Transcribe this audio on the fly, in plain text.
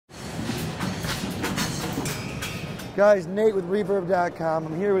Guys, Nate with Reverb.com.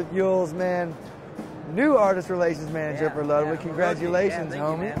 I'm here with Yules, man. New artist relations manager for Ludwig. Congratulations,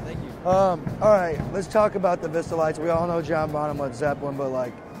 homie. Thank you. All right, let's talk about the Vistalites. We all know John Bonham, Led Zeppelin, but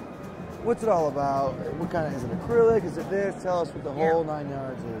like, what's it all about? What kind of, is it acrylic? Is it this? Tell us what the whole 9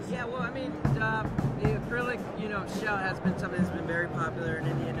 yards is. Yeah, well, I mean, the acrylic, shell has been something that's been very popular in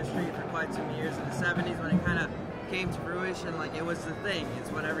the industry for quite some years. In the 70s, when it kind of came to fruition, like it was the thing.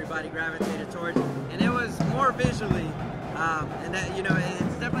 It's what everybody gravitated towards, and it was more visually, and that it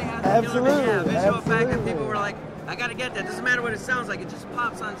definitely has a visual effect that people were like, I gotta get that. Doesn't matter what it sounds like, it just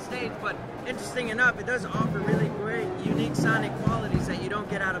pops on stage. But interesting enough, it does offer really great, unique sonic qualities that you don't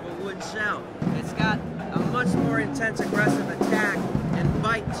get out of a wood shell. It's got a much more intense, aggressive attack and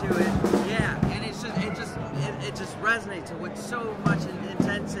bite to it. Yeah, and it just resonates with so much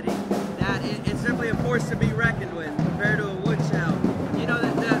intensity that it's simply a force to be reckoned with compared to a wood shell.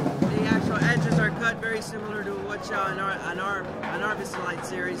 The actual edges are cut very similar to a wood shell on our Vistalite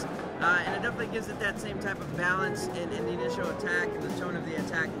series, and it definitely gives it that same type of balance in the initial attack and the tone of the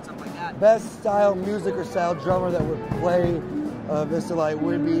attack and stuff like that. Best style music or style drummer that would play Vistalite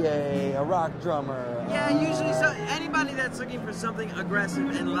would be a rock drummer. Yeah, usually anybody that's looking for something aggressive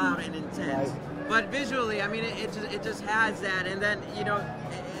and loud and intense. Right. But visually, I mean, it just has that, and then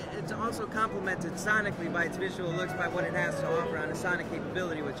it's also complemented sonically by its visual looks, by what it has to offer on a sonic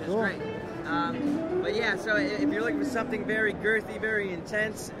capability, which is great. But yeah, so if you're looking for something very girthy, very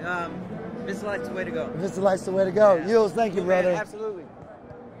intense, Vistalite's the way to go. Vistalite's the way to go. Yeah. Yules, thank you, brother. Absolutely.